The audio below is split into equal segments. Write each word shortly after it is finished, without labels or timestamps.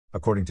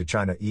According to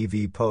China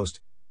EV Post,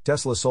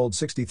 Tesla sold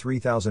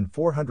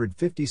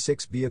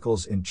 63,456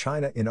 vehicles in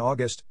China in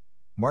August,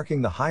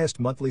 marking the highest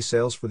monthly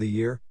sales for the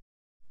year.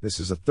 This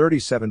is a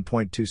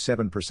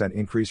 37.27%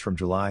 increase from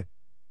July,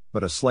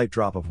 but a slight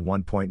drop of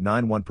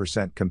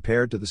 1.91%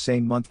 compared to the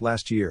same month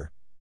last year.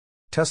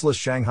 Tesla's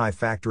Shanghai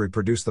factory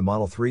produced the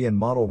Model 3 and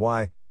Model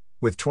Y,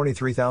 with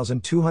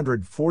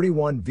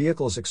 23,241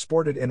 vehicles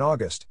exported in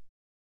August.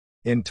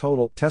 In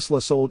total, Tesla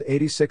sold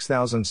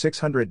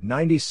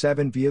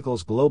 86,697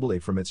 vehicles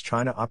globally from its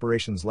China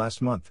operations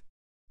last month.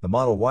 The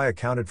Model Y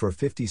accounted for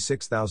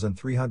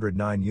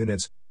 56,309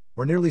 units,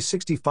 or nearly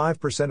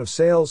 65% of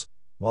sales,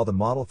 while the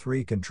Model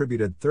 3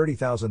 contributed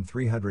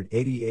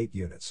 30,388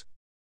 units.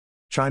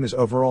 China's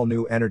overall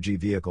new energy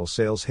vehicle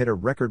sales hit a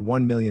record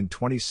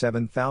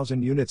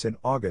 1,027,000 units in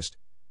August,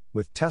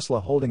 with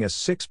Tesla holding a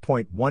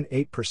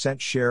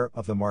 6.18% share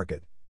of the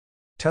market.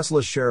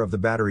 Tesla's share of the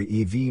battery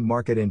EV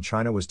market in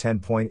China was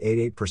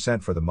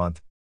 10.88% for the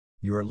month.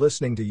 You are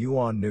listening to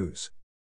Yuan News.